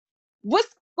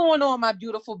What's going on, my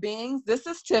beautiful beings? This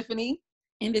is Tiffany.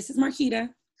 And this is Marquita.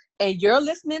 And you're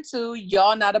listening to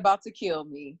Y'all Not About to Kill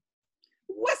Me.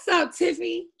 What's up,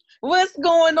 Tiffany? What's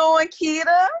going on,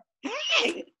 Kita?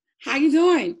 Hey, how you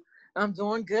doing? I'm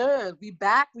doing good. We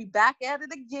back at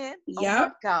it again. Yep. Oh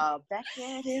my God, back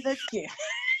at it again.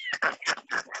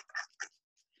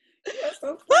 You're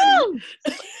so funny.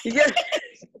 Yeah.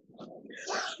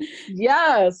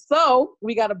 Yeah, so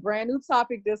we got a brand new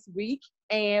topic this week.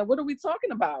 And what are we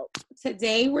talking about?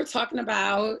 Today we're talking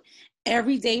about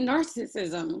everyday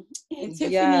narcissism. And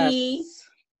Tiffany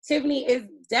is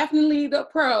definitely the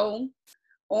pro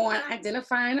on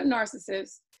identifying a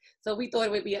narcissist. So we thought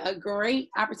it would be a great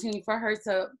opportunity for her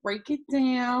to break it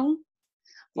down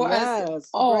for us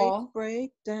all.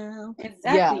 Break down.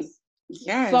 Exactly.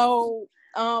 Yes. So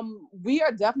we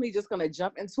are definitely just going to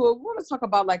jump into it. We want to talk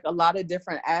about like a lot of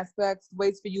different aspects,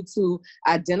 ways for you to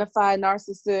identify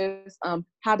narcissists,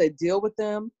 how to deal with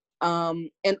them,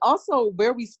 and also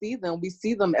where we see them. We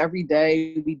see them every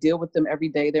day. We deal with them every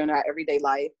day. They're in our everyday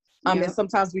life. And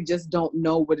sometimes we just don't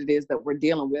know what it is that we're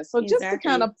dealing with. So just to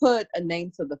kind of put a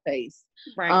name to the face.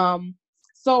 Right.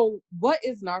 So what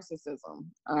is narcissism?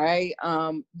 All right.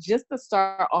 Just to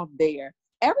start off there.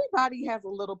 Everybody has a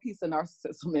little piece of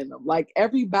narcissism in them. Like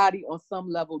everybody on some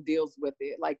level deals with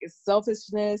it. Like it's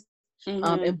selfishness,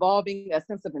 involving a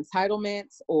sense of entitlement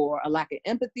or a lack of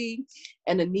empathy,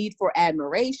 and a need for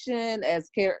admiration as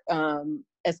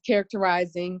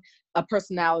characterizing a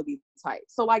personality type.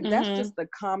 So like that's just the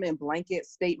common blanket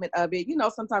statement of it. You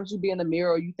know, sometimes you be in the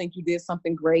mirror, you think you did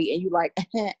something great, and you like,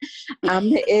 I'm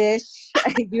the ish.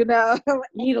 You know,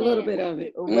 need a little bit of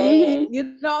it. You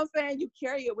know what I'm saying? You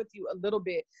carry it with you a little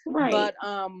bit, right? But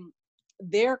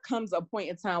there comes a point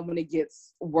in time when it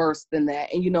gets worse than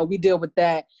that, and you know we deal with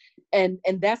that, and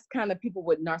that's kind of people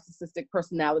with narcissistic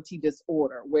personality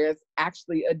disorder, where it's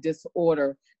actually a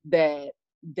disorder that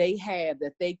they have,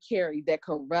 that they carry, that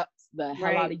corrupts the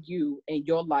hell out of you and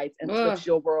your life and flips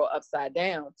your world upside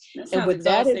down. And what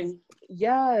exhausting.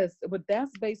 What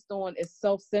that's based on is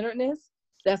self-centeredness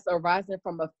that's arising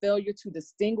from a failure to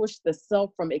distinguish the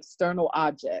self from external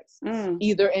objects,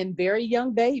 either in very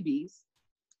young babies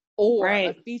or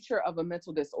a feature of a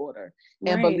mental disorder.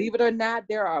 And believe it or not,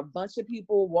 there are a bunch of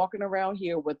people walking around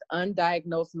here with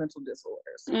undiagnosed mental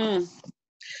disorders.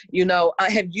 You know,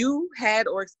 have you had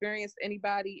or experienced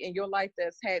anybody in your life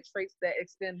that's had traits that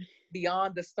extend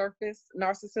beyond the surface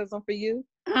narcissism for you?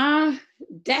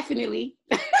 Definitely.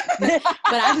 But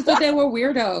I just thought they were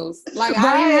weirdos. Like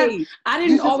I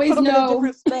didn't always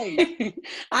know.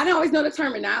 I didn't always know the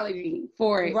terminology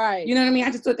for it. Right. You know what I mean? I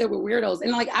just thought they were weirdos.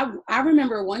 And like I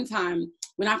remember one time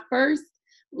when I first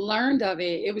learned of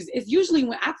it, it's usually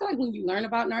when I feel like when you learn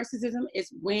about narcissism,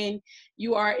 it's when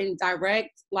you are in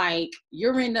direct, like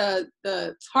you're in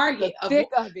the target of it.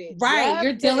 Right. Yes,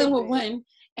 you're dealing with one,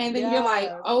 and then you're like,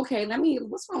 okay,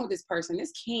 what's wrong with this person?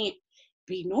 This can't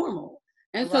be normal.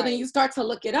 And so then you start to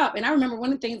look it up. And I remember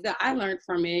one of the things that I learned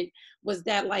from it was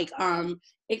that like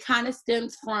it kind of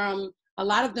stems from a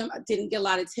lot of them didn't get a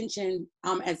lot of attention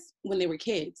as when they were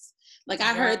kids. Like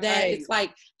I heard that it's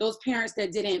like those parents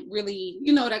that didn't really,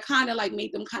 you know, that kind of like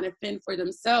made them kind of fend for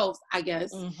themselves, I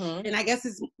guess. And I guess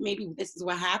maybe this is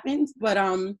what happens. But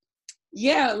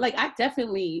yeah, like I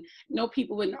definitely know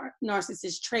people with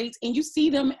narcissist traits, and you see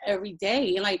them every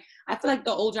day. And like I feel like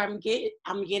the older I'm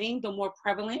getting, the more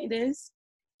prevalent it is.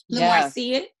 The more I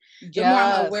see it, the more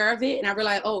I'm aware of it, and I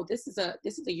realize, oh, this is a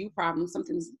you problem.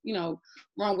 Something's, you know,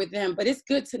 wrong with them. But it's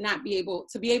good to be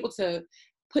able to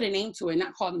put a name to it,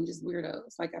 not call them just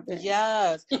weirdos like I've been.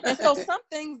 Yes. And so some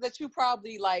things that you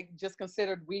probably like just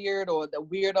considered weird, or the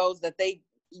weirdos that they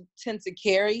tend to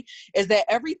carry, is that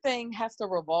everything has to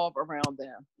revolve around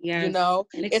them. You know,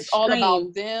 it's all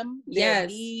about them, their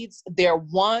needs, their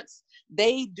wants.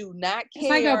 They do not care. It's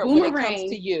like a boomerang when it comes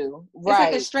to you. It's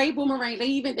like a straight boomerang.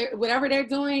 Whatever they're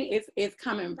doing, it's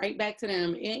coming right back to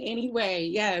them in any way.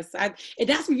 Yes.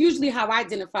 That's usually how I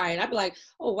identify it. I'd be like,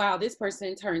 oh wow, this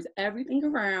person turns everything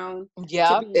around.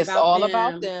 Yeah, it's all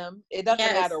about them. It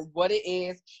doesn't matter what it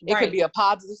is. It could be a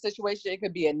positive situation. It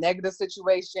could be a negative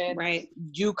situation. Right.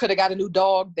 You could have got a new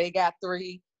dog. They got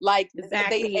 3. Like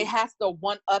it has to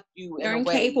one up you. They're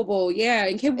incapable,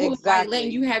 incapable of like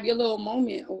letting you have your little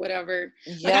moment or whatever.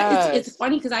 Like it's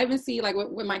funny because I even see like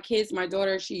with my kids, my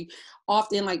daughter, she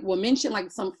often like will mention like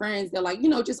some friends that like, you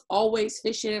know, just always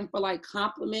fishing for like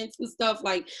compliments and stuff,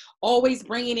 like always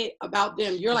bringing it about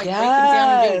them. You're like breaking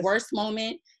down your worst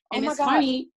moment, and it's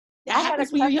funny. That I had a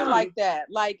cousin like that.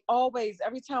 Like always,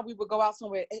 every time we would go out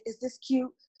somewhere, is this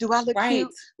cute? Do I look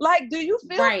cute? Like, do you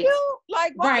feel cute?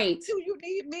 Like, why do you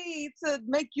need me to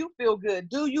make you feel good?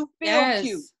 Do you feel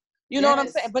cute? You know what I'm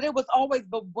saying? But it was always,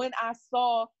 but when I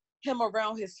saw him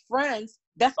around his friends,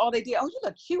 that's all they did. Oh, you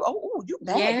look cute. Oh, you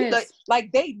bad. Yes. You look,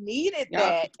 like they needed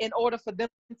that in order for them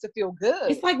to feel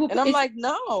good. It's like, and I'm like,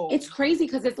 no. It's crazy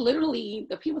because it's literally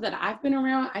the people that I've been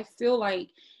around, I feel like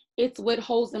it's what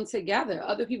holds them together.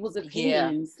 Other people's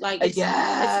opinions. Like it's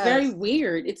very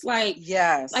weird. It's like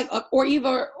like or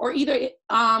either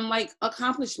like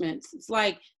accomplishments. It's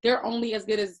like they're only as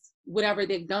good as whatever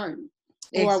they've done.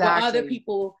 Or what other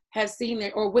people have seen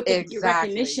it, or what they get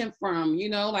recognition from, you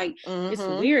know, like it's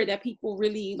weird that people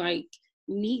really like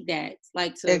need that,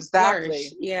 like to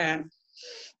flourish. Yeah.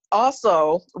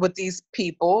 Also, with these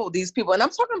people, and I'm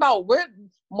talking about, we're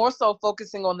more so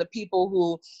focusing on the people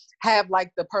who have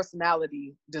like the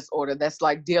personality disorder that's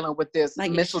like dealing with this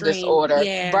like mental disorder,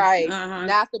 right?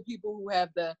 Not the people who have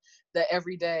the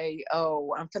everyday,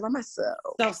 oh, I'm feeling myself,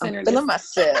 I'm feeling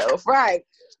myself, right?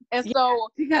 And so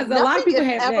because a lot of people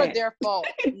have ever that. their fault.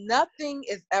 Nothing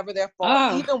is ever their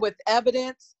fault. Even with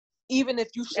evidence, even if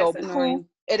you show proof,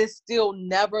 it is still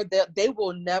never that they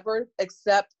will never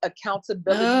accept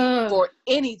accountability for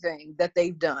anything that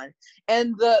they've done.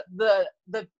 And the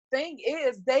thing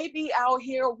is, they be out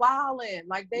here wilding,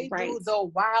 like they do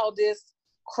the wildest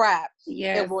crap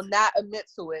and will not admit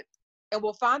to it, and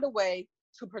will find a way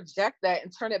to project that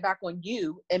and turn it back on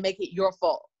you and make it your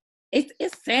fault. It's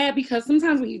sad because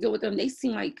sometimes when you deal with them, they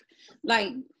seem like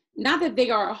not that they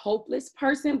are a hopeless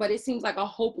person, but it seems like a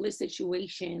hopeless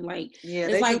situation. Like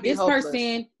it's like this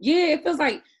person, it feels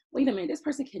like, wait a minute, this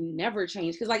person can never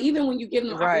change. Because like even when you give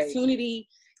them an opportunity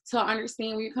to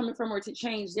understand where you're coming from or to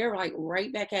change, they're like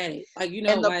right back at it. Like, you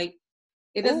know, like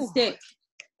it doesn't stick.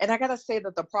 And I gotta say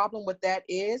that the problem with that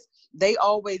is they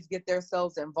always get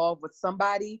themselves involved with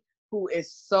somebody who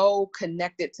is so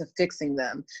connected to fixing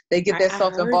them. They get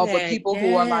themselves involved with people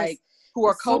who are like, who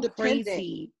are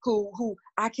codependent, who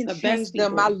I can change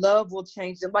them. My love will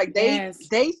change them. Like they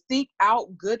seek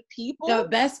out good people, the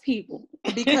best people,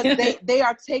 because they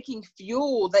are taking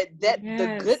fuel that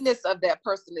the goodness of that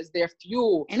person is their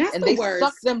fuel, and they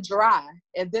suck them dry,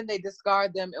 and then they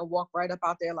discard them and walk right up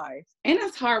out their life. And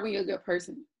that's hard when you're a good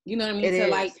person. You know what I mean?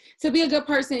 Like to be a good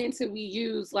person and to be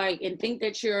used like and think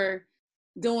that you're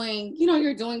doing, you know,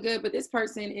 you're doing good, but this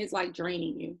person is like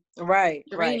draining you,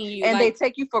 draining you, and they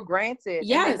take you for granted,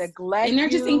 and they neglect and they're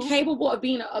just incapable of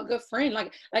being a good friend.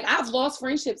 Like I've lost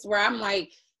friendships where I'm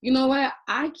like, you know what,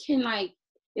 I can like,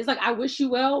 it's like I wish you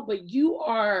well, but you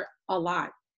are a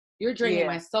lot. You're draining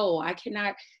my soul. I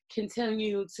cannot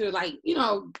continue to like, you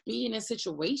know, be in a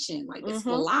situation like it's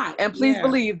a lot. And please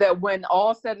believe that when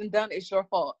all said and done, it's your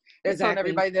fault. They're telling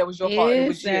everybody that was your fault. It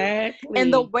was you.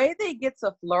 And the way they get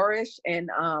to flourish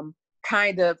and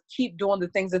kind of keep doing the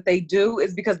things that they do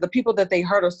is because the people that they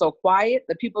hurt are so quiet.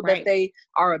 The people that they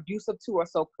are abusive to are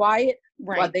so quiet,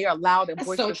 but they are loud and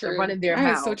boisterous and running their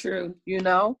mouth. So true. You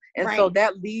know? And so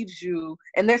that leaves you,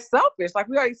 and they're selfish. Like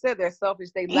we already said, they're selfish.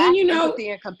 They lack empathy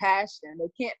and compassion. They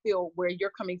can't feel where you're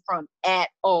coming from at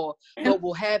all, but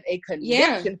will have a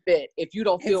connection fit if you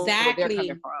don't feel where they're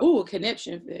coming from. Ooh, a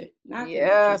connection fit. Not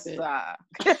connection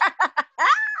fit.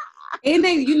 And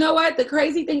then, you know what? The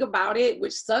crazy thing about it,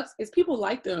 which sucks, is people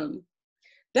like them.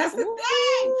 That's the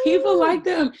thing. People like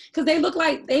them because they look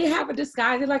like they have a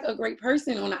disguise. They're like a great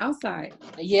person on the outside.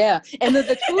 Yeah. And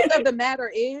the truth of the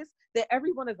matter is that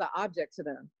everyone is an object to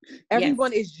them.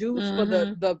 Everyone is used for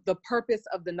the purpose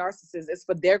of the narcissist. It's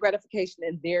for their gratification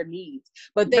and their needs.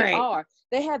 But they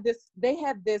have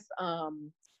this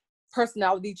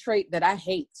personality trait that I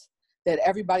hate, that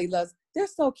everybody loves. They're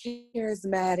so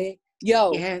charismatic.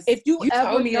 Yo, if you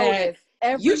ever notice,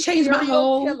 you changed my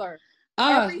whole killer.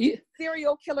 Every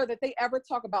serial killer that they ever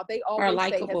talk about, they always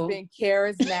say has been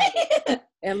charismatic.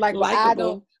 And like,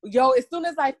 well, as soon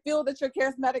as I feel that you're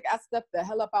charismatic, I step the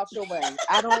hell up out your way.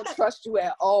 I don't trust you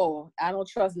at all. I don't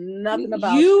trust nothing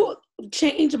about you. You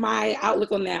changed my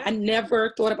outlook on that. I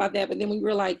never thought about that. But then we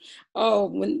were like, oh,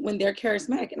 when they're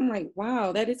charismatic. And I'm like,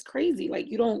 wow, that is crazy. Like,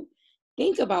 you don't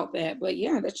think about that. But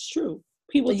yeah, that's true.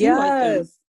 People do like them.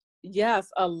 Yes,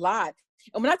 a lot.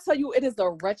 And when I tell you, it is a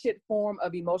wretched form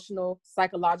of emotional,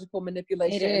 psychological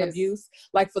manipulation and abuse.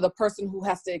 Like for the person who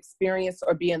has to experience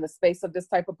or be in the space of this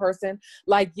type of person,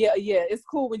 like, it's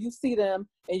cool when you see them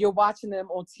and you're watching them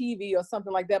on TV or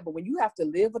something like that. But when you have to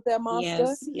live with that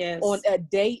monster on a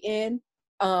day in,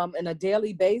 on a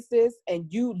daily basis, and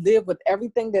you live with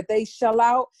everything that they shell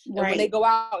out, and when they go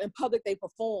out in public, they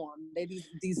perform. They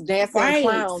these dancing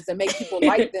clowns and make people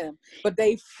like them, but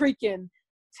they freaking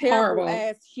terrible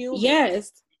ass humans.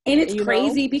 Yes. And it's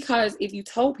crazy because if you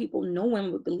told people, no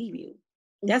one would believe you.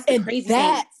 That's the crazy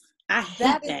thing. I hate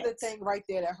that that. is the thing right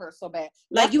there that hurts so bad.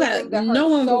 Like, that's you got no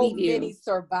one so believe you. many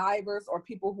survivors or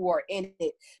people who are in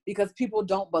it because people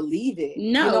don't believe it.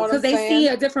 No, you know because they see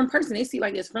a different person. They see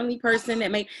like this friendly person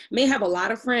that may have a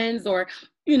lot of friends, or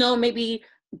maybe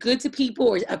good to people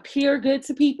or appear good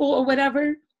to people or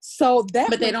whatever. So that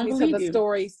but they brings don't me to believe the you.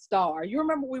 story Star. You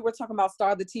remember we were talking about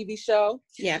Star, the TV show?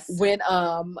 Yes. When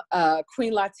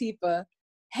Queen Latifah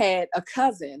had a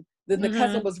cousin. Then the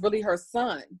cousin was really her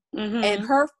son. And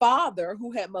her father,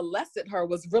 who had molested her,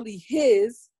 was really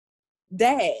his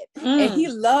dad. And he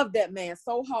loved that man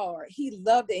so hard. He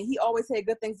loved it. And he always had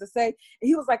good things to say. And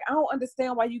he was like, I don't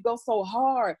understand why you go so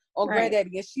hard on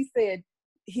Granddaddy. And she said,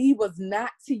 he was not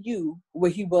to you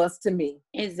what he was to me.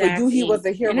 Exactly. For you, he was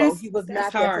a hero. He was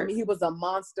not that for me. He was a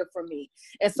monster for me.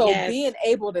 And so being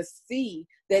able to see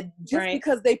that just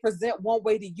because they present one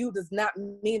way to you does not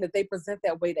mean that they present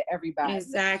that way to everybody.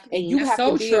 Exactly. And you have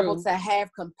to be able to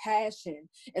have compassion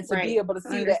and to be able to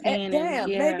see that, damn,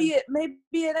 maybe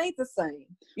it ain't the same.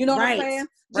 You know what I'm saying?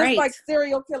 Just like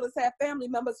serial killers have family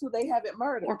members who they haven't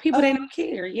murdered. Or people they don't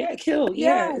care. Yeah, kill.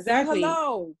 Yeah, exactly.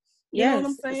 Hello. You know what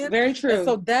I'm saying? It's very true. And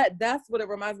so that's what it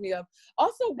reminds me of.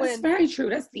 Also, that's very true.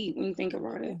 That's deep when you think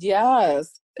about it.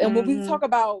 Yes. And when we talk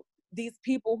about these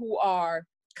people who are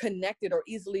connected or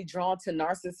easily drawn to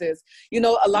narcissists,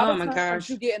 a lot of times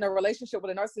you get in a relationship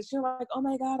with a narcissist, you're like, oh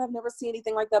my God, I've never seen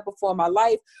anything like that before in my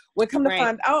life. When come to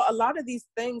find out, a lot of these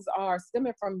things are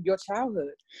stemming from your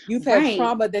childhood. You've had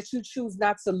trauma that you choose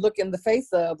not to look in the face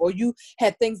of, or you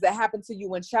had things that happened to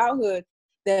you in childhood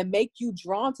that make you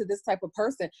drawn to this type of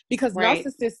person, because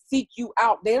narcissists seek you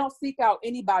out. They don't seek out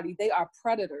anybody. They are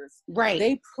predators.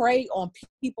 They prey on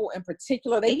people in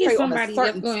particular. They prey on a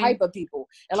certain type of people.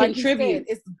 And like you said,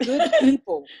 it's good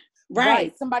people.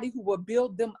 Somebody who will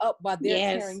build them up while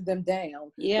they're tearing them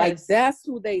down. Like that's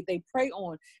who they prey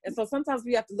on. And so sometimes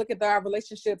we have to look at our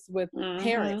relationships with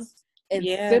parents and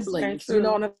siblings. You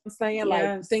know what I'm saying?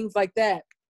 Like things like that.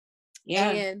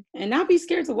 And not be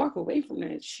scared to walk away from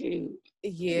that. Shoot.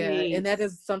 And that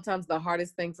is sometimes the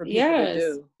hardest thing for people to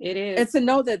do. It is. And to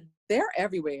know that they're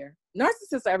everywhere.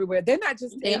 Narcissists are everywhere. They're not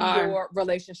just in your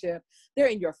relationship. They're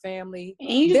in your family.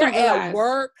 And they're at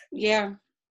work. Yeah.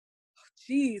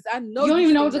 Jeez, I know you don't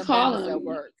even know what to call them. At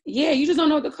work. Yeah, you just don't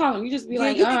know what to call them. You just be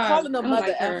like, you be calling them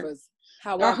mother effers.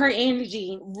 Or her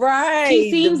energy. Right. She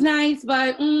seems nice,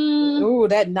 but ooh,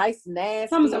 that nice, nasty.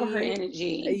 Something's over her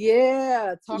energy.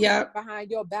 Yeah. Talking behind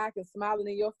your back and smiling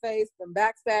in your face and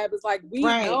backstab is like, we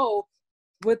know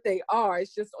what they are.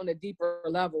 It's just on a deeper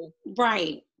level.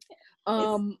 Right.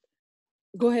 Go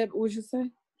ahead. What would you say?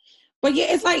 But yeah,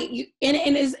 it's like, and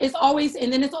it's always,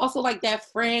 and then it's also like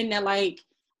that friend that like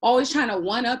always trying to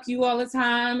one up you all the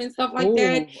time and stuff like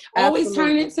that. Always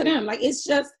turning it to them. Like, it's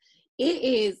just, it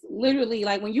is literally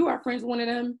like when you are friends with one of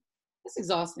them, it's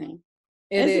exhausting.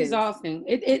 It's exhausting.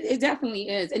 It definitely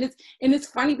is. And it's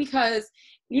funny because,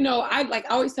 I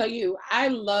always tell you, I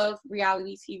love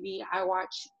reality TV. I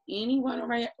watch anyone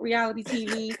on reality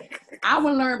TV. I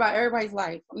want to learn about everybody's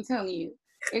life. I'm telling you.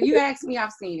 If you ask me,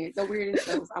 I've seen it. The weirdest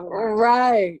shows I watch.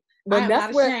 Right. But that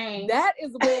is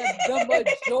where the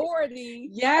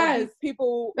majority of these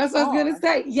people That's what I was going to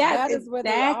say. Yes, that is where they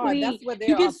are. That's where they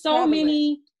you get so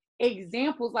many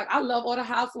examples. Like, I love all the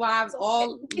housewives,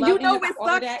 all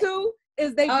what sucks too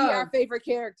is they be our favorite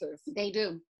characters. They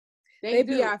do. They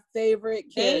be our favorite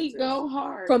characters. They go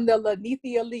hard. From the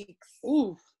Lanithia Leaks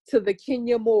to the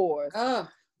Kenya Moores.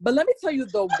 But let me tell you,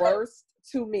 the worst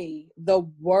to me, the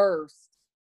worst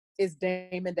is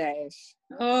Damon Dash.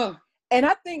 And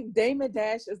I think Damon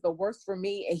Dash is the worst for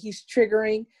me, and he's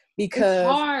triggering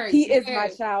because he is my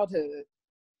childhood.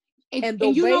 And the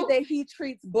way that he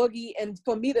treats Boogie, and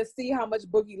for me to see how much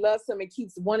Boogie loves him and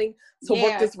keeps wanting to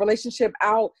work this relationship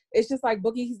out, it's just like,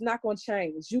 Boogie, he's not going to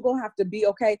change. You're going to have to be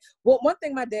okay. Well, one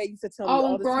thing my dad used to tell me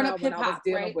all the time when I was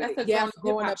dealing with it. Yes,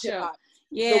 growing up hip-hop.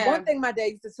 Yeah. The one thing my dad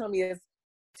used to tell me is,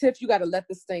 Tiff, you got to let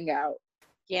this thing out.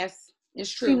 Yes, it's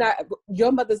true.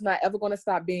 Your mother's not ever going to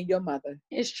stop being your mother.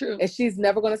 It's true. And she's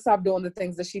never going to stop doing the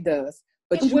things that she does.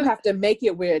 But you have to make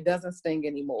it where it doesn't sting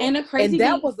anymore. And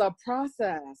that was a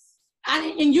process.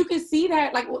 And you can see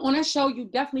that, like, on a show, you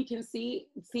definitely can see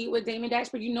with Damon Dash,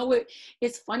 but you know what?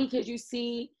 It's funny because you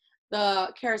see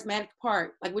the charismatic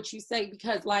part, like what you say,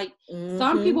 because like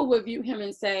some people would view him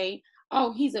and say,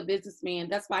 "Oh, he's a businessman.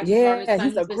 That's why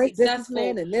he's a great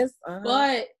businessman." And this,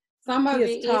 but some of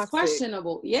it is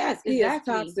questionable. Yes, exactly. He is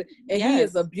toxic, and he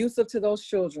is abusive to those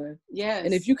children. Yes,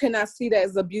 and if you cannot see that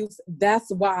as abuse, that's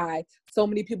why so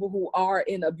many people who are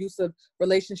in abusive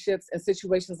relationships and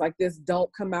situations like this don't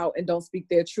come out and don't speak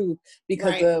their truth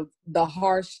because of the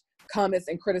harsh comments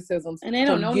and criticisms and they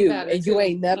don't know you, about it and you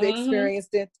ain't never mm-hmm.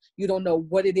 experienced it. You don't know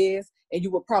what it is, and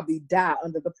you would probably die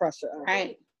under the pressure of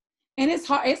right. it. And it's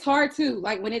hard too.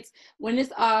 Like when it's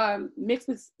mixed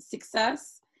with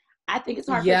success, I think it's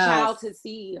hard for a child to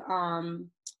see,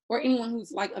 or anyone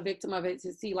who's like a victim of it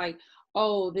to see like,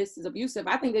 oh, this is abusive.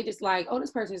 I think they just like, oh,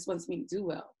 this person just wants me to do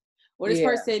well, or this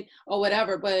person, or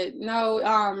whatever. But no,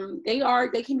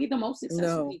 they can be the most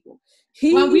successful people.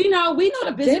 We know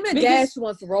the biggest. Dash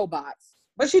wants robots.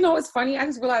 But you know what's funny? I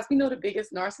just realized we know the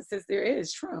biggest narcissist there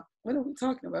is, Trump. What are we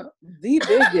talking about? The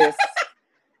biggest.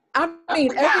 I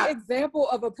mean, every example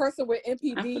of a person with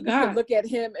NPD, you can look at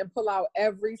him and pull out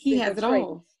every single trait.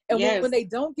 And when they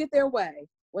don't get their way,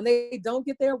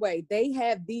 they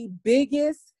have the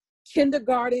biggest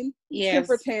kindergarten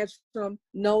temper tantrum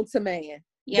known to man.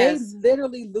 They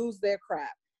literally lose their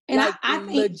crap. And like, I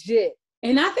think, legit.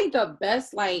 And I think the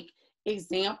best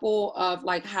example of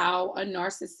like how a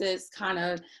narcissist kind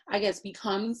of, I guess,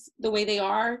 becomes the way they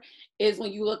are is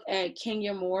when you look at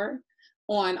Kenya Moore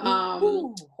on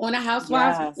a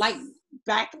Housewives, like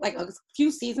back like a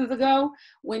few seasons ago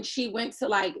when she went to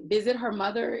like visit her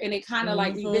mother, and it kind of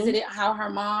like revisited how her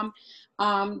mom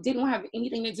didn't have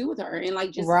anything to do with her, and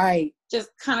like just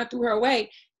kind of threw her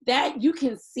away. That you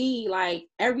can see like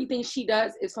everything she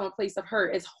does is from a place of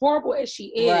hurt. As horrible as she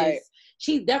is,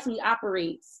 she definitely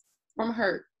operates from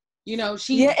hurt. You know,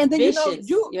 she's and then vicious.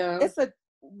 It's a,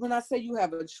 when I say you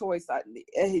have a choice,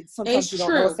 sometimes you don't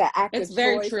know it's an active choice. It's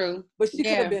very true. But she could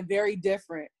have been very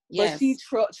different. But she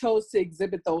chose to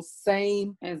exhibit those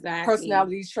same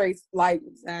personality traits. Like,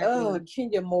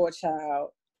 Kenya Moore, child.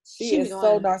 She is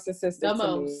so narcissistic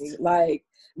to me. Like,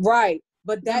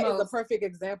 but that is a perfect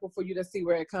example for you to see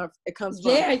where it comes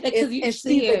from. Yeah, because you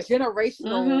see the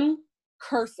generational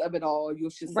curse of it all,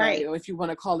 you should say, or if you want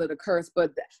to call it a curse,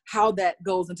 but how that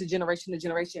goes into generation to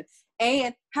generation,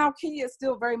 and how Kenya is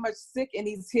still very much sick and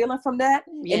he's healing from that.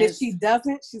 And if she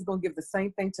doesn't, she's gonna give the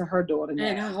same thing to her daughter now.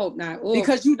 And I hope not.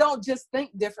 Because you don't just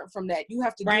think different from that. You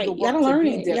have to do the work. You gotta learn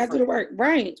it. You gotta do the work.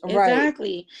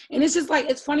 Exactly. And it's just like,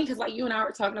 it's funny because like you and I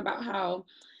were talking about how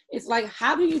it's like,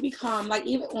 how do you become, like,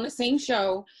 even on the same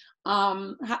show,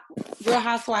 Real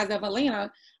Housewives of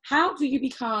Atlanta, how do you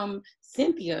become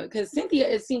Cynthia? Because Cynthia,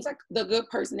 it seems like the good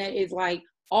person that is like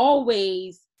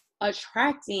always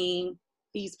attracting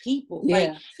these people.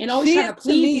 Like, and always trying to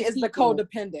please these is people. The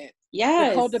codependent.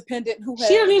 Yes. The codependent who has,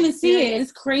 she doesn't even see it.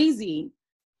 It's crazy.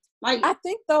 Like, I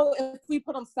think though, if we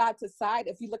put them side to side,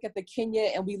 if we look at the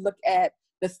Kenya and we look at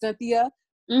the Cynthia,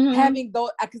 having those,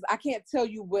 because I can't tell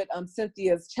you what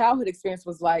Cynthia's childhood experience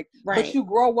was like, but you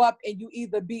grow up and you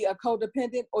either be a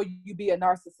codependent or you be a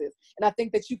narcissist. And I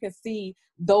think that you can see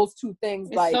those two things.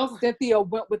 Cynthia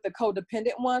went with the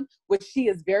codependent one, which she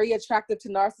is very attractive to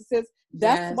narcissists.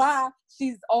 That's why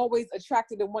she's always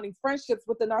attracted and wanting friendships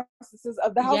with the narcissists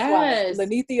of the housewives.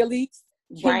 Lenithia Leaks,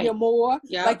 Kenya Moore,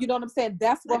 like, you know what I'm saying?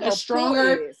 That's what her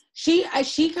stronger is. She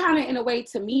kind of, in a way,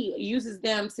 to me, uses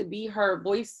them to be her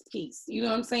voice piece. You know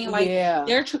what I'm saying? Like,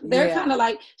 they're kind of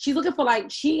like, she's looking for,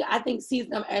 like, I think sees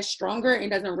them as stronger and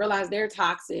doesn't realize they're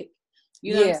toxic.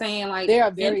 You know what I'm saying? Like, they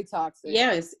are very toxic.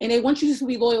 Yes, and they want you to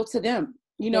be loyal to them.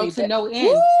 You know, to no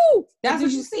end. Woo! That's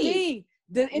what you see.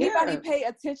 Did anybody pay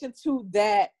attention to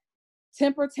that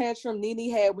temper tantrum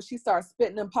Nene had when she started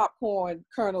spitting them popcorn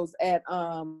kernels at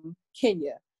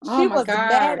Kenya? She was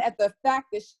mad at the fact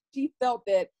that she felt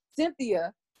that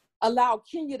Cynthia allowed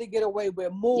Kenya to get away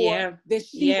with more than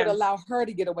she would allow her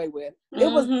to get away with. It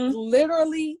was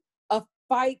literally a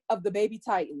fight of the baby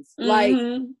titans. Like,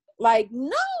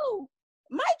 no,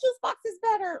 my juice box is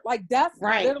better. Like, that's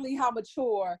literally how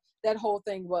mature that whole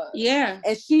thing was. Yeah.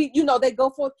 And she, they go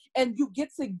for, and you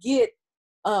get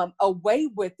away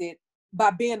with it by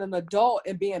being an adult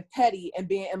and being petty and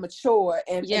being immature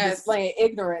and displaying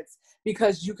ignorance,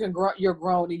 because you're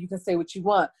grown and you can say what you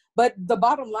want. But the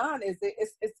bottom line is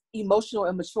it's emotional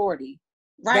immaturity.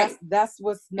 Right. That's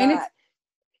what's not. And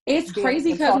it's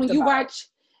crazy because when you watch,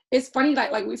 it's funny,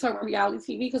 like we talk about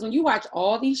reality TV, because when you watch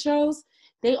all these shows,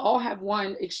 they all have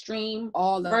one extreme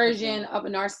version of a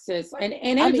narcissist.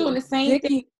 And they're doing the same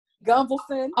thing.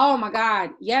 Gunvalson. Oh my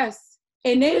God. Yes.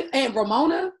 And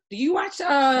Ramona, do you watch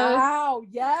Wow,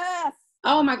 yes.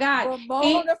 Oh my God.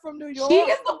 Ramona from New York. She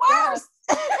is the worst.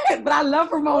 Yes. But I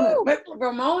love Ramona. Woo. But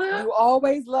Ramona, you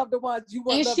always love the ones you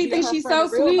want. And she thinks she's so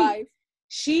sweet.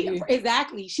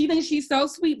 Exactly. She thinks she's so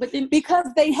sweet, but then because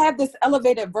they have this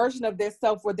elevated version of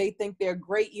themselves where they think they're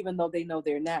great, even though they know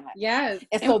they're not. Yes.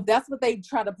 And so that's what they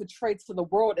try to portray to the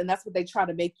world, and that's what they try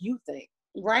to make you think.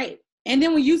 Right. And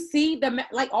then when you see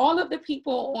all of the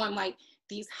people on like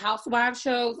these housewife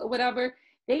shows or whatever,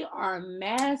 they are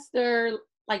master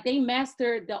Like, they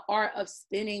mastered the art of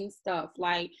spinning stuff.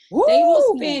 Like, Woo! they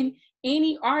will spin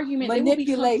any argument. They will be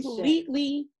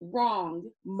completely wrong.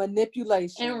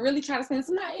 Manipulation. And really try to spin.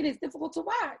 Sometimes it is difficult to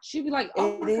watch. She'd be like,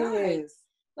 oh my God. Is.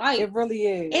 Like, it really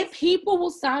is. And people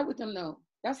will side with them, though.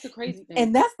 That's the crazy thing.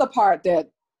 And that's the part that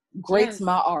grates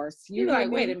my arse. You're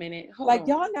like, wait a minute. Hold on.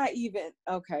 Y'all not even,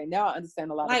 okay, now I understand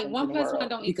a lot of things. Like, 1 + 1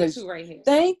 don't equal 2 right here.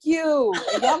 Thank you.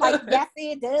 And y'all like, yes,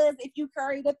 it does if you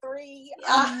carry the 3.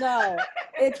 No.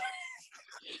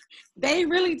 They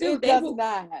really do. It does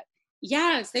not.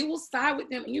 Yes, they will side with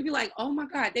them. And you'll be like, oh my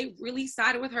God, they really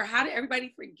sided with her. How did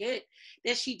everybody forget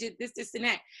that she did this, this, and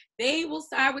that? They will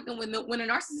side with them when a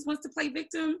narcissist wants to play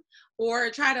victim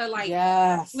or try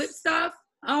to flip stuff.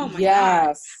 Oh my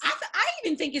God. I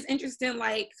even think it's interesting,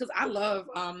 like, because I love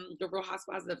the Real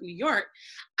Housewives of New York.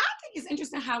 I think it's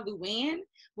interesting how Luann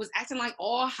was acting like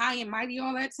all high and mighty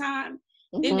all that time.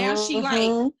 Then now she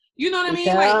like, you know what I mean?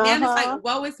 Like, now it's like,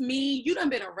 woe, it's me. You done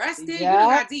been arrested. You done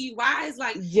got DUIs.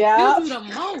 Like, you do the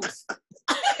most.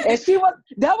 And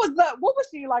what was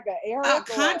she, like an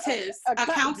countess? A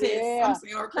countess. Yeah. I'm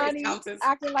saying, or countess.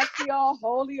 Acting like she all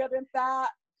holier than thou.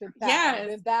 Yes.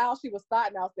 And thou, she was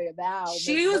starting out there, thou.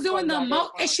 She was doing the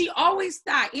most, and she always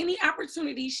thought any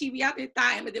opportunity she be out there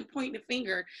thotting, but then pointing the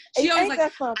finger. She always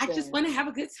like, I just want to have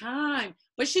a good time.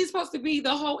 But she's supposed to be the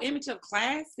whole image of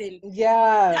class, and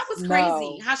that was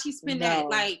crazy how she spent that.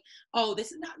 Like, oh,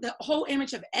 this is not the whole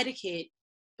image of etiquette.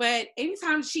 But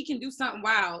anytime she can do something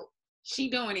wild, she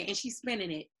doing it and she's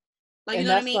spinning it. Like, you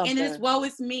know what I mean? Something. And then it's woe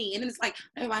is me. And then it's like,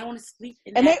 oh, I don't want to sleep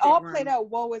in and that they all bedroom. play that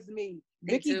woe is me.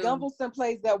 Vicky Gunvalson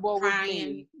plays that woe is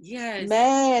me. Yes.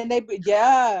 Man,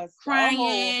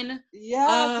 crying.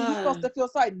 Yes. You're supposed to feel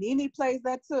sorry. Nene plays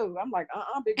that too. I'm like,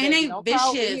 big and baby, they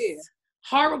vicious,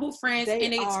 horrible friends, and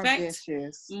they expect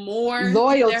more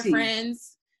loyalty from their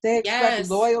friends. They expect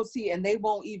loyalty, and they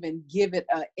won't even give it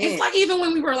an inch. It's like, even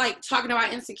when we were like talking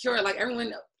about Insecure, like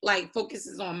everyone like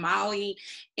focuses on Molly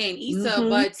and Issa,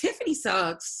 but Tiffany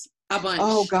sucks a bunch.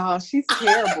 Oh gosh, she's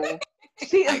terrible.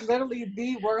 She is literally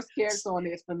the worst character on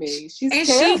this for me. She's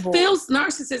terrible. She feels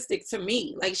narcissistic to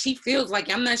me. Like, she feels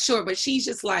like, I'm not sure, but she's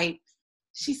just like,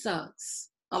 she sucks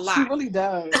a lot. She really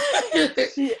does.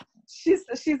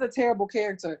 She's a terrible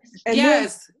character. And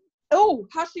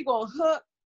how she gonna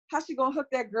hook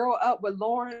that girl up with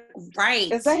Lawrence?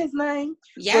 Right. Is that his name?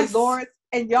 Yes. With Lawrence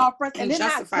and y'all friends, and then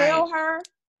not tell her.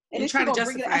 And try to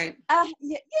justify it. Girl,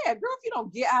 if you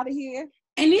don't get out of here,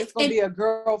 and it's gonna be a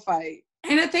girl fight.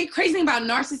 And I think crazy thing about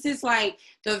narcissists, like,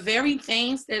 the very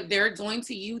things that they're doing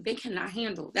to you, they cannot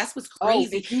handle. That's what's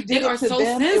crazy. If you did they are so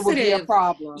them, sensitive. It would be a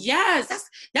problem. Yes,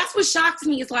 that's what shocks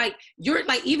me. It's like, you're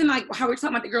like, even like how we're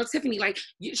talking about the girl Tiffany, like,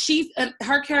 she's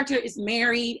her character is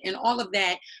married and all of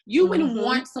that. You wouldn't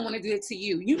want someone to do it to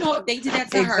you. You know, if they did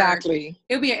that to her, it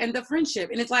would be an end of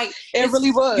friendship. And it's like, it really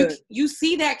would. You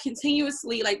see that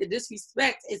continuously, like, the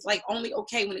disrespect is like only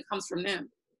okay when it comes from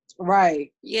them.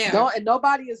 Right. Yeah.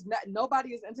 Nobody is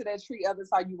into that treat others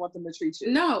how you want them to treat you.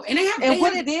 No. And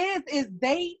it is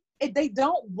they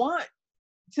don't want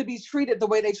to be treated the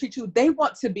way they treat you. They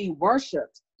want to be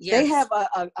worshipped. Yes. They have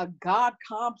a God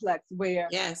complex where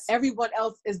everyone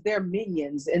else is their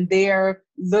minions and their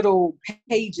little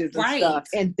pages and stuff,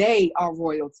 and they are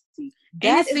royalty.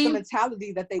 That is the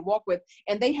mentality that they walk with,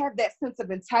 and they have that sense of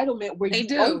entitlement where you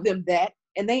owe them that,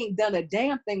 and they ain't done a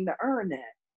damn thing to earn that.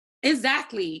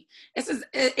 Exactly. It's just,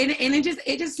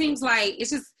 it just seems like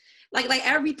it's just like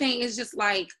everything is just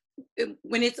like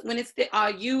when it's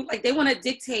you, like, they want to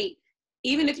dictate,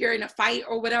 even if you're in a fight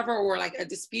or whatever, or like a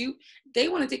dispute, they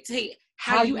want to dictate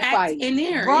how you act fight. In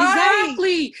there. Right.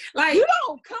 Exactly. Like, you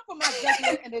don't come from my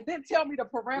judgment and then tell me the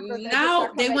parameters.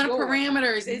 No, they want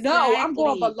parameters. Exactly. No, I'm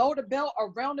going below the belt,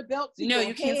 around the belt. No,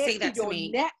 you can't say that to me.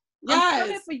 Neck. I'm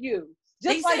coming for you.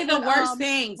 Just they say the worst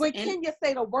things. When Kenya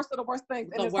say the worst of the worst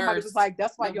things, and then somebody was like,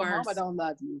 "That's why your mama don't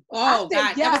love you." Oh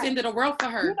God, that was the end of the world for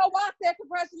her. You know why I said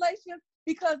congratulations?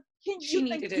 Because Kenya, you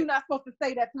think you're not supposed to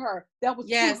say that to her. That was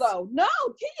too low. No,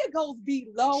 Kenya goes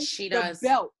below the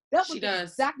belt. That was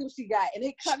exactly what she got, and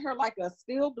it cut her like a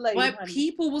steel blade. But honey.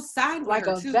 People will side with like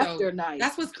her a too, vector though. knife.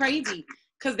 That's what's crazy,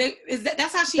 because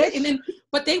that's how she. And then,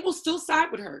 but they will still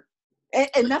side with her.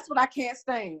 And that's what I can't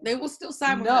stand. They will still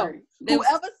side with her.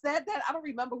 Whoever said that, I don't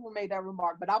remember who made that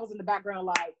remark, but I was in the background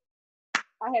like,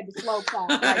 I had the slow clap.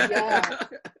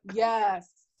 Like, yes.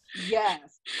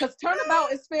 Because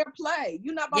turnabout is fair play.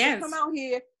 You're not about to come out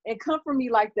here and come for me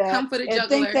like that. Come for the and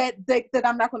juggler. think that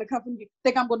I'm not going to come for you.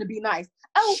 Think I'm going to be nice.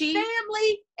 Oh,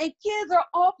 family and kids are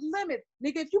off limits.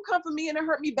 Nigga, if you come for me and it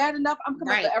hurt me bad enough, I'm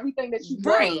coming for everything that you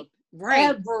love.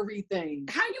 Right. Everything.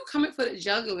 How you coming for the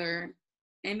juggler?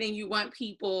 And then you want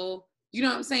people you know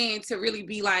what I'm saying, to really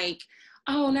be like,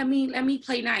 oh, let me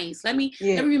play nice. Let me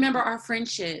remember our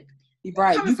friendship.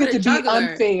 Right. You get to be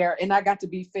unfair and I got to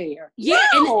be fair. Yeah.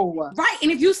 No. Right.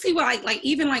 And if you see what like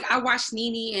even like I watched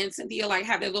Nene and Cynthia like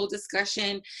have their little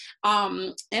discussion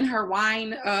in her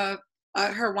wine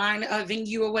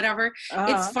venue or whatever.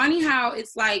 It's funny how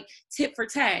it's like tit for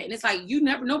tat. And it's like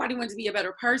nobody wants to be a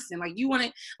better person. Like you want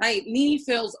to, like Nene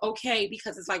feels okay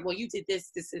because it's like, well, you did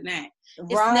this and that.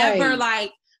 It's never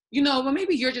like, you know, well,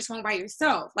 maybe you're just wrong by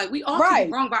yourself. Like we all can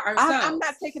be wrong by ourselves. I'm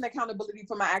not taking accountability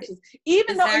for my actions.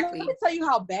 Even though, let me tell you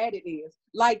how bad it is.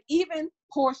 Like even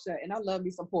Portia, and I love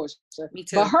me some Portia. Me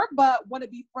too. But her butt want to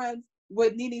be friends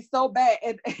with Nene so bad.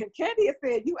 And Candy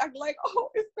said, you act like, oh,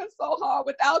 it's been so hard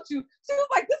without you. She was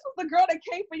like, this was the girl that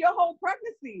came for your whole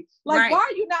pregnancy. Like, why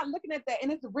are you not looking at that?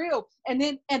 And it's real. And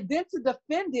then to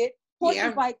defend it,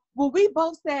 Portia's like, well, we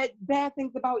both said bad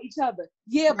things about each other.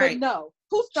 Yeah, but no.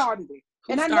 Who started it?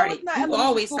 I know it's not who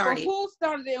always started. Who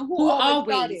started it and who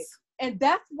always started it? And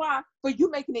that's why, for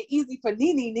you making it easy for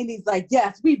Nene, Nene's like,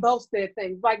 yes, we both said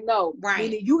things. Like, no,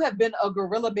 Nene, you have been a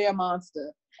gorilla bear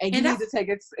monster. And you need to take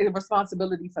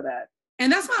responsibility for that.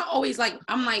 And that's why I always like,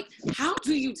 I'm like, how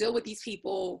do you deal with these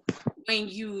people when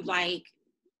you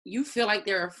feel like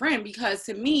they're a friend? Because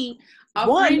to me,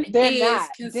 friend is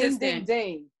consistent. Ding, ding,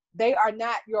 ding. They are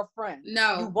not your friend.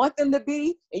 No. You want them to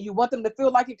be, and you want them to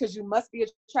feel like it because you must be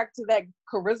attracted to that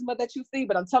charisma that you see.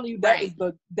 But I'm telling you, that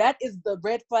is the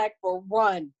red flag for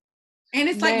run. And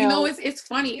it's like, you know, it's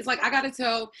funny. It's like, I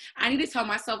need to tell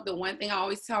myself the one thing I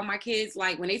always tell my kids,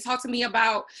 like when they talk to me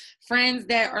about friends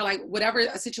that are like, whatever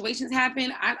situations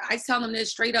happen, I tell them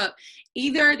this straight up.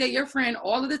 Either they're your friend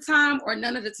all of the time or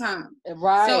none of the time.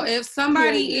 Right. So if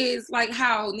somebody is like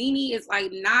how Nene is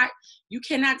like you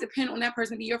cannot depend on that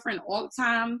person to be your friend all the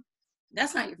time.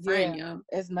 That's not your friend, yo.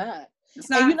 It's not. It's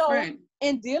not a friend.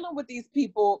 And dealing with these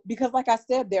people, because like I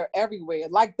said, they're everywhere.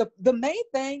 Like the main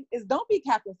thing is don't be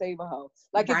Captain Save-A-Hoe.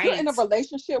 Like if you're in a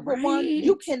relationship with one,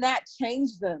 you cannot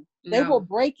change them. They will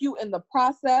break you in the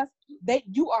process.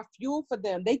 You are fuel for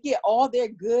them. They get all their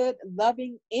good,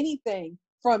 loving, anything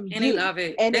from you. And they love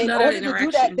it. And in order to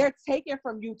do that, they're taking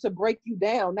from you to break you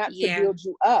down, not to build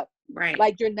you up. Right.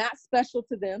 Like you're not special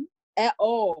to them at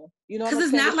all. You know, because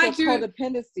it's not like you're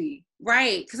codependency.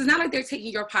 Right. Because it's not like they're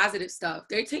taking your positive stuff.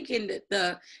 They're taking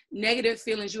the negative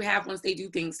feelings you have once they do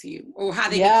things to you or how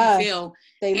they make you feel.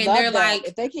 They're like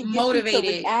if they can motivated.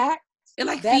 Get you to react, it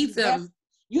like feeds them.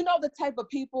 You know the type of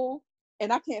people,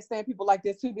 and I can't stand people like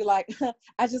this who be like,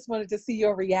 I just wanted to see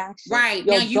your reaction. Right.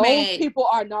 Now you mad. People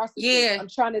are narcissists. Yeah. I'm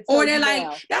trying to tell you. Or they're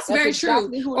like, that's very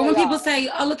exactly true. Or when people say,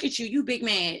 oh, look at you, you big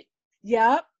mad.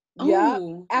 Yep. Yeah.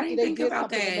 After they get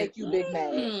something that. to make you big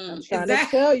mad. I'm trying to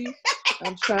tell you.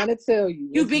 I'm trying to tell you.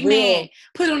 You big mad.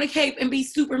 Put on a cape and be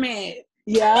super mad.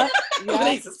 Yeah.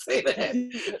 They used to say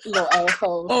that. Little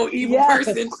asshole. Oh, evil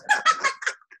person.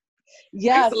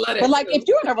 Yes. But like if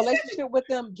you're in a relationship with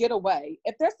them, get away.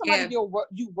 If there's somebody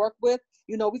you work with,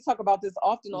 you know, we talk about this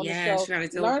often on the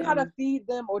show. Learn how to feed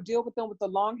them or deal with them with a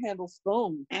long handle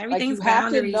spoon. Everything's like you have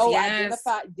boundaries, to know,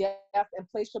 identify,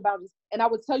 and place your boundaries. And I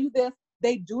would tell you this.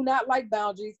 They do not like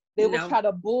boundaries. They will try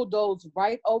to bulldoze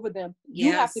right over them.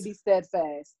 You have to be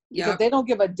steadfast because they don't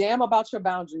give a damn about your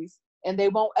boundaries and they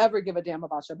won't ever give a damn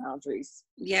about your boundaries.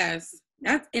 Yes.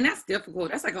 That's difficult.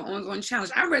 That's like an ongoing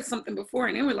challenge. I read something before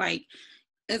and they were like,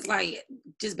 it's like,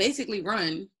 just basically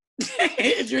run.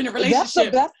 If you're in a relationship. That's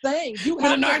the best thing. You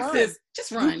have with a narcissist.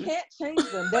 Just run. You can't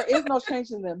change them. There is no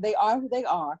changing them. They are who they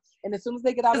are. And as soon as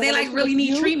they get out of the relationship, they like really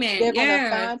need treatment. They're gonna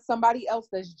find somebody else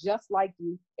that's just like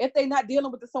you. If they're not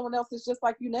dealing with someone else that's just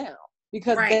like you now.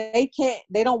 Because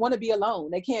they don't want to be alone.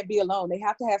 They can't be alone. They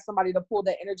have to have somebody to pull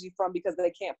that energy from because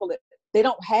they can't pull it. They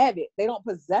don't have it. They don't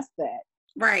possess that.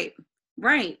 Right.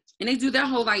 And they do their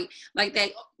whole like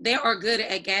they are good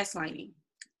at gaslighting.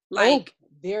 Like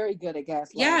very good at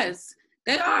gaslighting. Yes,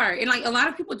 they are. And like a lot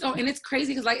of people don't, and it's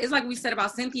crazy because like it's like we said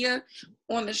about Cynthia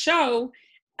on the show.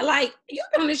 Like you've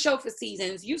been on the show for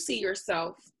seasons, you see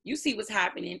yourself, you see what's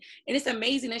happening, and it's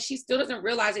amazing that she still doesn't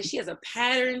realize that she has a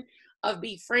pattern of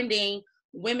befriending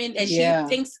women that she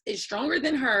thinks is stronger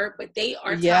than her, but they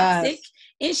are toxic,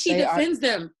 and she defends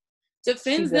them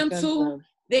to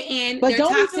the end. But they're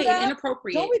toxic and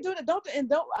inappropriate. Don't we do that?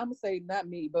 I'm gonna say not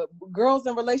me, but girls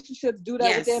in relationships do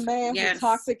that with their man who's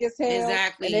toxic as hell.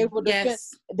 Exactly. And they will defend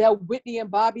that Whitney and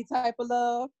Bobby type of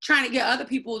love. Trying to get other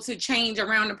people to change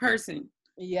around the person.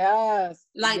 Yes.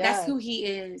 That's who he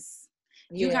is.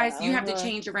 You guys, you have to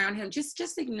change around him.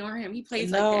 Just ignore him. He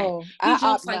plays like that. He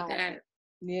jokes like that.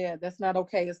 Yeah, that's not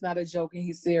okay. It's not a joke and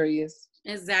he's serious.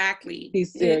 Exactly. Be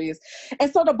serious.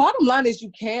 And so the bottom line is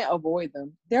you can't avoid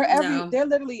them. They're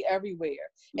literally everywhere.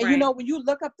 And you know, when you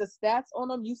look up the stats on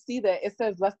them, you see that it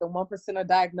says less than 1% are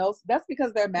diagnosed. That's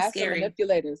because they're master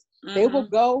manipulators. They will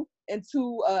go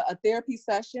into a therapy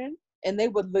session and they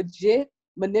would legit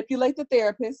manipulate the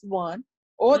therapist, one,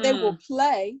 or they will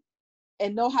play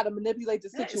and know how to manipulate the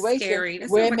situation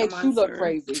where it makes you look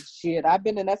crazy. Shit, I've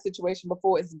been in that situation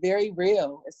before. It's very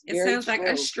real. It sounds like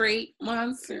a straight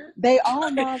monster. They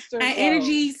are monsters. An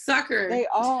energy sucker. They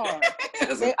are.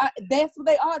 That's what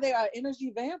they are. They are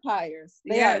energy vampires.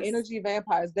 They are energy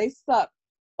vampires. They suck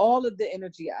all of the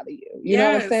energy out of you. You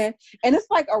know what I'm saying? And it's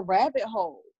like a rabbit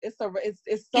hole. It's so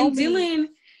and Dylan,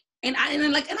 and I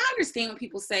understand when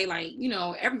people say, like, you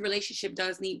know, every relationship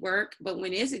does need work, but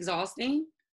when it's exhausting,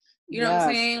 you know what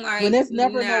I'm saying? Like, when there's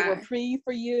never no reprieve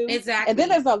for you. Exactly. And then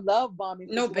there's a love bombing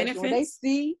situation. No benefits.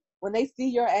 When they see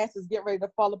your ass is getting ready to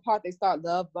fall apart, they start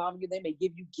love bombing you. They may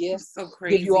give you gifts, so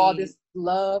crazy. Give you all this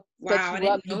love, wow, set you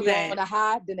up, you be on a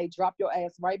high, then they drop your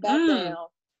ass right back down,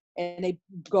 and they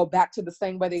go back to the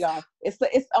same way they are. It's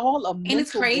all a mental and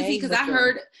it's crazy because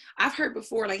I've heard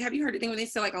before. Like, have you heard the thing when they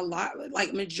say like a lot,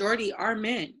 like majority are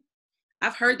men?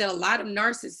 I've heard that a lot of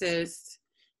narcissists,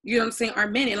 you know what I'm saying, are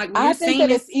men. And like when I think that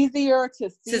it's easier to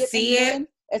see it, men,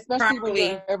 especially properly.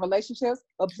 When you're in relationships.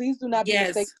 But please do not be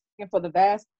mistaken for the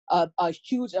vast, a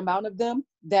huge amount of them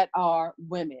that are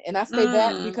women. And I say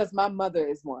that because my mother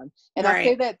is one. And I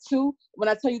say that too when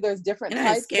I tell you there's different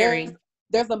types. Scary.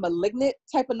 There's a malignant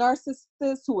type of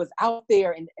narcissist who is out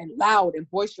there and loud and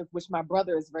boisterous, which my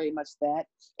brother is very much that.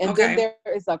 And then there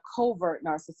is a covert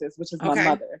narcissist, which is my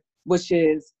mother, which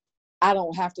is, I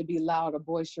don't have to be loud or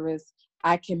boisterous.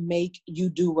 I can make you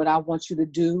do what I want you to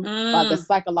do by the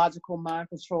psychological mind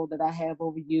control that I have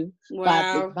over you,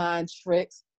 by divine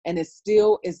tricks. And it's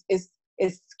still, it's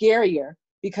scarier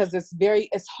because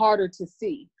it's harder to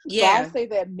see. Yeah. So I say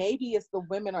that maybe it's the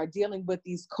women are dealing with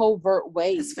these covert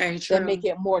ways that make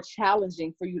it more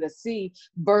challenging for you to see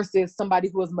versus somebody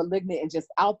who is malignant and just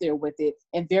out there with it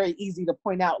and very easy to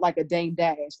point out, like a Dame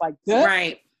Dash, like,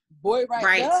 good boy,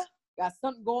 there, got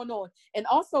something going on. And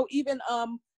also even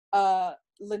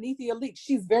Lanithia Leak,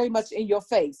 she's very much in your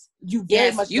face. You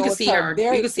very much you can see her.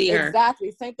 You can see her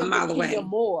exactly. Same thing with Kenya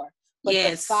Moore. But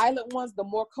the silent ones, the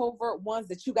more covert ones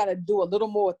that you got to do a little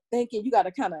more thinking, you got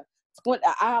to kind of squint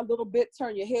the eye a little bit,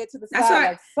 turn your head to the side,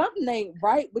 like something ain't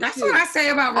right with that's you. What I say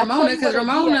about Ramona, because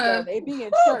Ramona, they be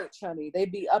in church, honey. They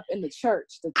be up in the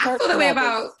church. I feel the way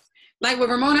about, like with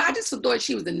Ramona, I just thought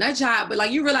she was a nut job, but like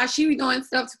you realize she be doing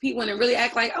stuff to people and it really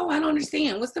act like, oh, I don't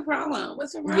understand. What's the problem?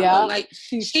 Yeah, like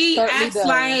she acts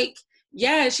like,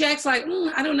 she acts like,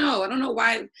 I don't know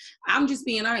why. I'm just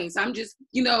being nice. I'm just,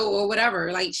 or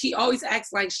whatever. Like she always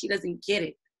acts like she doesn't get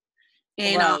it.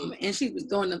 And and she was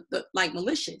doing the like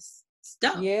malicious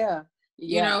stuff. Yeah.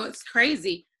 It's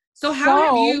crazy. So how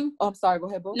have you, I'm sorry, go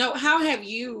ahead, Boo. No, how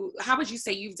would you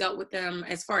say you've dealt with them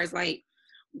as far as like,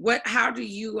 how do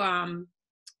you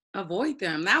avoid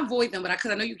them? Not avoid them, but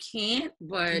because I know you can't,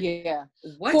 but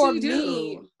what do you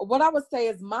do? What I would say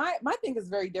is my thing is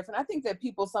very different. I think that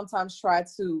people sometimes try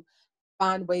to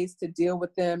find ways to deal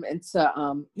with them and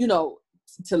to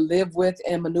to live with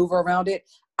and maneuver around it.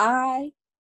 I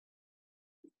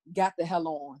got the hell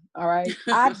on, all right?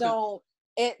 I don't,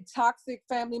 toxic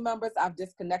family members I've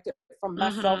disconnected from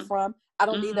myself from. I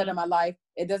don't need that in my life.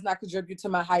 It does not contribute to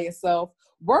my highest self.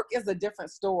 Work is a different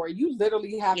story. You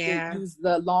literally have to use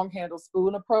the long handle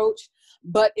spoon approach.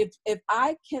 But if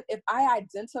I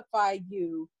identify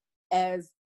you as,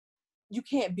 you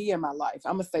can't be in my life,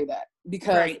 I'm gonna say that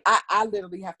because I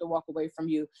literally have to walk away from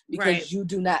you because you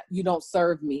don't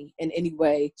serve me in any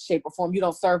way, shape, or form. You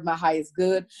don't serve my highest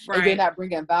good, and you're not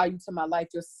bringing value to my life.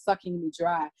 You're sucking me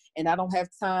dry, and I don't have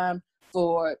time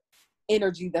for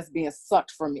energy that's being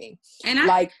sucked from me. And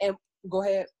go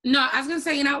ahead. No, I was gonna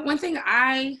say, one thing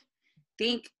I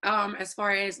think as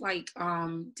far as like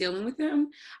dealing with them,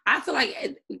 I feel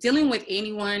like dealing with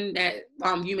anyone that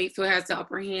you may feel has the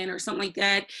upper hand or something like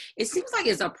that, it seems like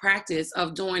it's a practice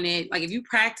of doing it. Like if you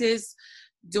practice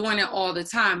doing it all the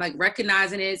time, like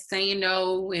recognizing it, saying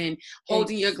no, and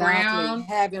holding your ground,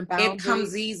 having boundaries, it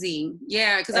comes easy.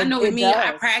 Yeah, because I know with me,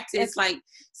 I practice like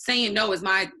saying no is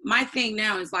my thing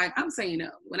now. Is like I'm saying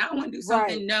no when I want to do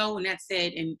something, no, and that's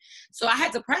it. And so I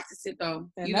had to practice it though.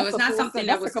 And it's not something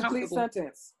that was a complete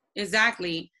sentence.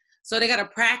 Exactly. So they got to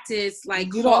practice,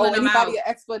 like you don't owe anybody an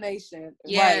explanation.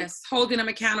 Yes, holding them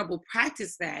accountable.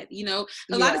 Practice that.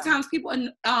 A lot of times people, like,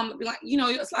 a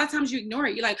lot of times you ignore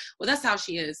it. You're like, well, that's how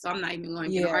she is, so I'm not even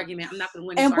going to get an argument. I'm not going to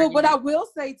win this argument. But what I will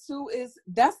say too is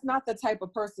that's not the type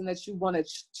of person that you want to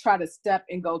try to step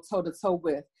and go toe to toe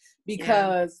with,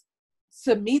 because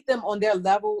to meet them on their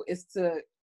level is to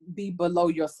be below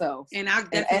yourself. And I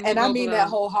definitely and I mean below. That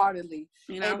wholeheartedly.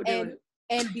 And I would do it.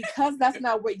 And because that's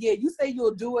not what, you say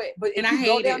you'll do it, but if you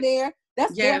go down there,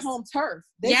 that's their home turf.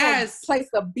 They gonna place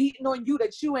a beating on you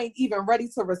that you ain't even ready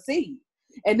to receive.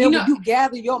 And then when you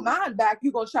gather your mind back,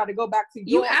 you're gonna try to go back to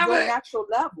your natural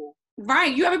level.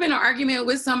 Right. You ever been in an argument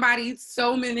with somebody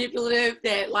so manipulative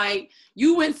that like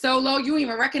you went so low, you don't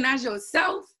even recognize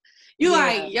yourself? You're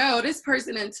like, yo, this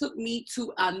person then took me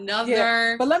to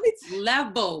another but let me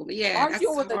level.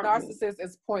 Arguing with a narcissist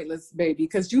is pointless, baby,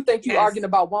 because you think you're arguing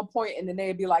about one point and then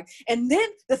they'd be like, and then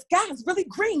the sky is really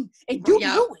green and you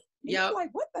knew it. You're like,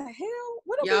 what the hell?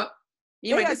 What are we?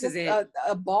 This is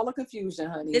a ball of confusion,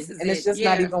 honey. It's just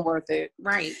not even worth it.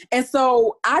 Right. And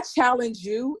so I challenge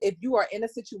you, if you are in a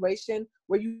situation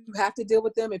where you have to deal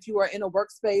with them, if you are in a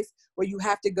workspace where you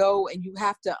have to go and you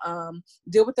have to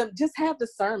deal with them, just have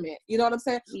discernment. You know what I'm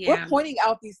saying? Yeah. We're pointing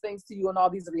out these things to you on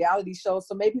all these reality shows.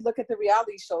 So maybe look at the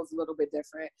reality shows a little bit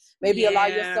different. Maybe allow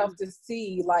yourself to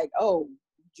see like, oh,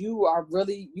 you've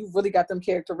really got them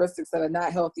characteristics that are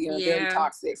not healthy and very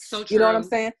toxic. So true. You know what I'm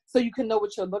saying? So you can know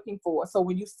what you're looking for. So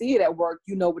when you see it at work,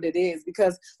 you know what it is.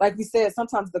 Because like we said,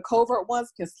 sometimes the covert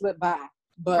ones can slip by.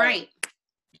 But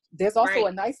there's also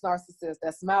a nice narcissist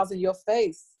that smiles in your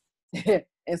face and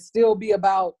still be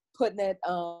about putting that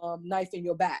knife in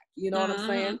your back. You know what I'm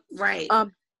saying? Right.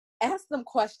 Ask them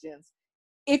questions.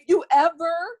 If you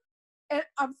ever, and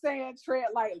I'm saying tread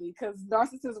lightly because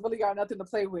narcissists really got nothing to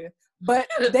play with, but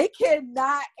they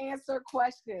cannot answer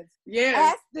questions. Yeah.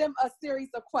 Ask them a series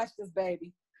of questions,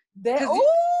 baby. They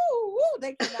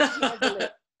cannot handle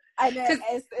it. And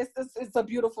it's a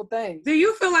beautiful thing. Do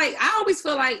you feel like, I always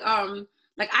feel like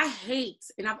I hate,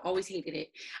 and I've always hated it,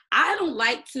 I don't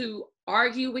like to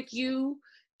argue with you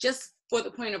just for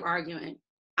the point of arguing.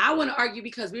 I want to argue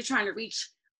because we're trying to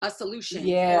reach a solution.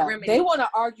 Yeah, or they want to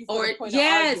argue for the point of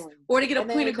arguing. Or to get a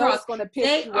point across.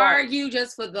 They argue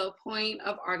just for the point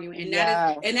of arguing, and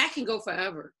that can go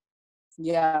forever.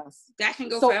 Yes, that can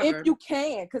go forever. So if you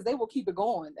can, because they will keep it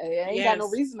going. They ain't got no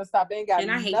reason to stop. They ain't got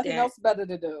nothing else better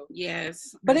to do.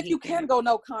 Yes, but if you can go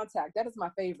no contact, that is my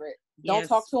favorite. Don't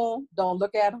talk to them. Don't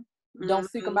look at them. Don't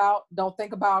seek them out. Don't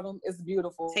think about them. It's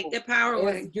beautiful. Take their power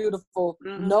away. It's beautiful.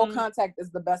 No contact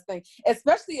is the best thing,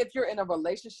 especially if you're in a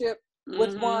relationship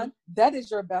with one. That is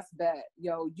your best bet,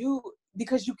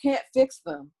 because you can't fix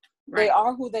them. They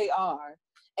are who they are.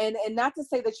 And not to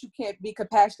say that you can't be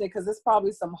compassionate, because it's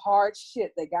probably some hard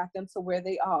shit that got them to where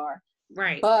they are.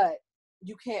 Right. But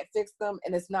you can't fix them,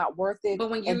 and it's not worth it. But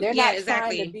when you, and they're not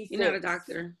trying to be fixed. You're not a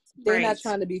doctor. They're not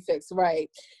trying to be fixed, right?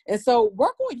 And so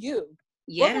work on you.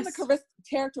 Yes. Work on the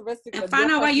characteristics and of find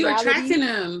your out why you're attracting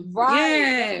them. Right.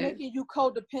 Yeah. What's making you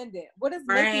codependent? What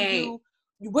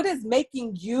is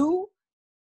making you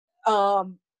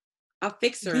a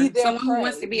fixer, someone who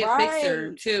wants to be a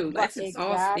fixer too. That's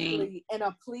exhausting. Exactly. And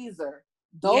a pleaser.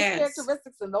 Those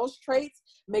characteristics and those traits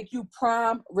make you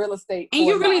prime real estate. And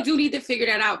you really do need to figure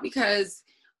that out, because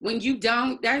when you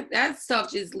don't, that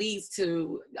stuff just leads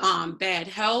to bad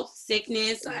health,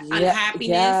 sickness,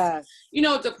 unhappiness,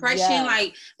 depression. Yes.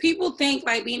 Like, people think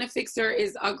like being a fixer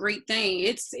is a great thing.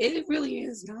 It really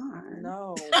is not.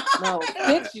 No.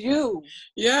 Fix you.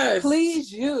 Yes.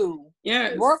 Please you.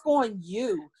 Yes. Work on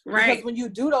you. Right. Because when you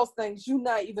do those things, you're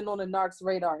not even on the narc's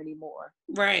radar anymore.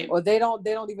 Right. Or they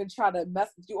don't even try to mess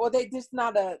with you, or they're just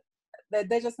not a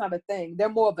thing. They're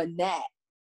more of a gnat.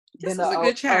 This was a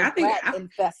good chat. I think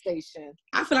infestation.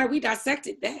 I feel like we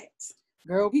dissected that.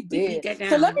 Girl, we did.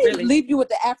 So let me leave you with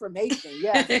the affirmation.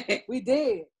 Yes, we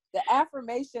did. The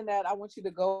affirmation that I want you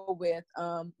to go with,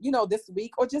 this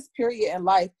week or just period in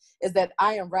life, is that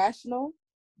I am rational,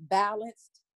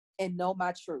 balanced, and know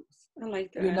my truth. I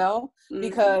like that.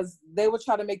 Because they will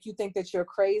try to make you think that you're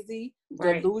crazy,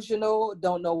 delusional,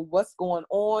 don't know what's going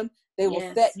on. They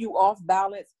will set you off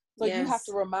balance. So you have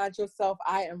to remind yourself,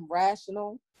 I am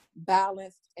rational,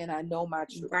 balanced, and I know my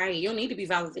truth. Right. You don't need to be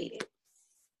validated.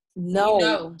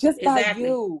 No, just by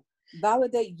you.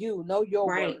 Validate you. Know your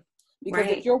worth. Because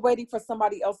if you're waiting for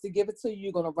somebody else to give it to you,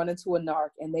 you're going to run into a narc,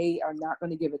 and they are not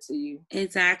going to give it to you.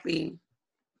 Exactly.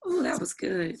 Oh, that was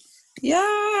good.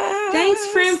 Yeah. Thanks,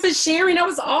 friend, for sharing. That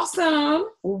was awesome.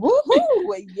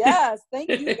 Woohoo! Yes. Thank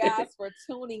you guys for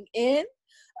tuning in.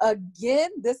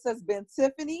 Again, this has been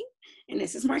Tiffany. And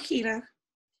this is Marquita.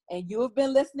 And you have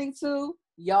been listening to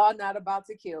Y'all Not About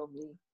to Kill Me.